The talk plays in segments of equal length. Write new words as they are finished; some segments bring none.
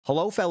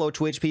Hello, fellow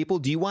Twitch people.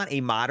 Do you want a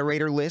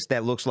moderator list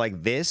that looks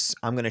like this?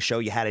 I'm going to show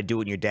you how to do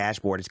it in your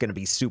dashboard. It's going to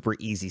be super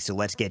easy, so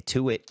let's get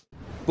to it.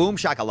 Boom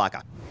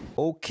shakalaka.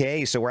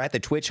 Okay, so we're at the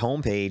Twitch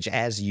homepage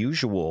as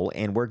usual,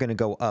 and we're going to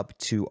go up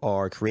to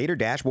our creator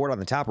dashboard on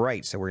the top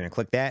right. So we're going to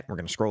click that. We're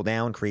going to scroll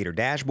down, creator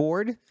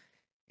dashboard,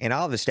 and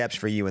I'll have the steps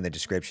for you in the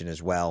description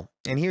as well.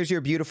 And here's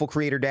your beautiful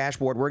creator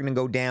dashboard. We're going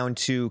to go down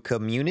to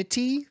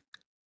community.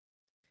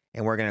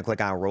 And we're going to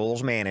click on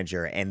Roles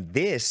Manager. And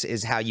this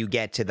is how you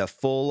get to the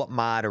full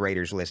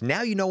moderators list.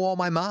 Now you know all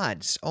my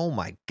mods. Oh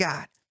my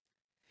God.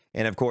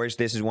 And of course,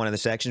 this is one of the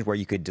sections where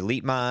you could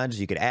delete mods,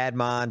 you could add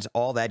mods,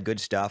 all that good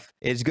stuff.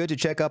 It's good to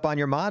check up on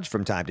your mods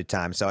from time to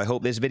time. So I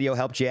hope this video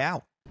helped you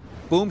out.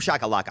 Boom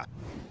shakalaka.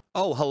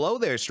 Oh, hello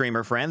there,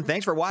 streamer friend.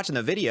 Thanks for watching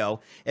the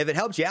video. If it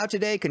helped you out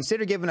today,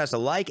 consider giving us a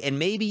like and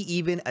maybe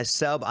even a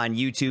sub on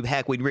YouTube.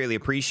 Heck, we'd really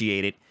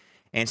appreciate it.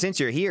 And since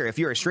you're here, if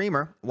you're a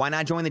streamer, why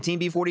not join the Team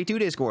B42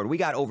 Discord? We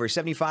got over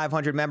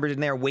 7,500 members in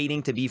there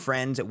waiting to be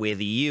friends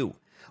with you.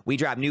 We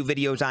drop new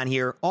videos on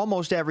here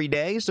almost every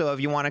day, so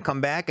if you want to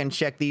come back and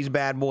check these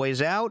bad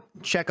boys out,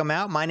 check them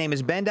out. My name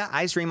is Benda.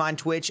 I stream on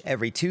Twitch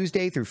every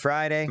Tuesday through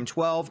Friday from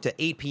 12 to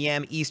 8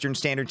 p.m. Eastern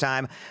Standard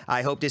Time.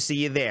 I hope to see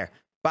you there.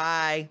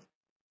 Bye.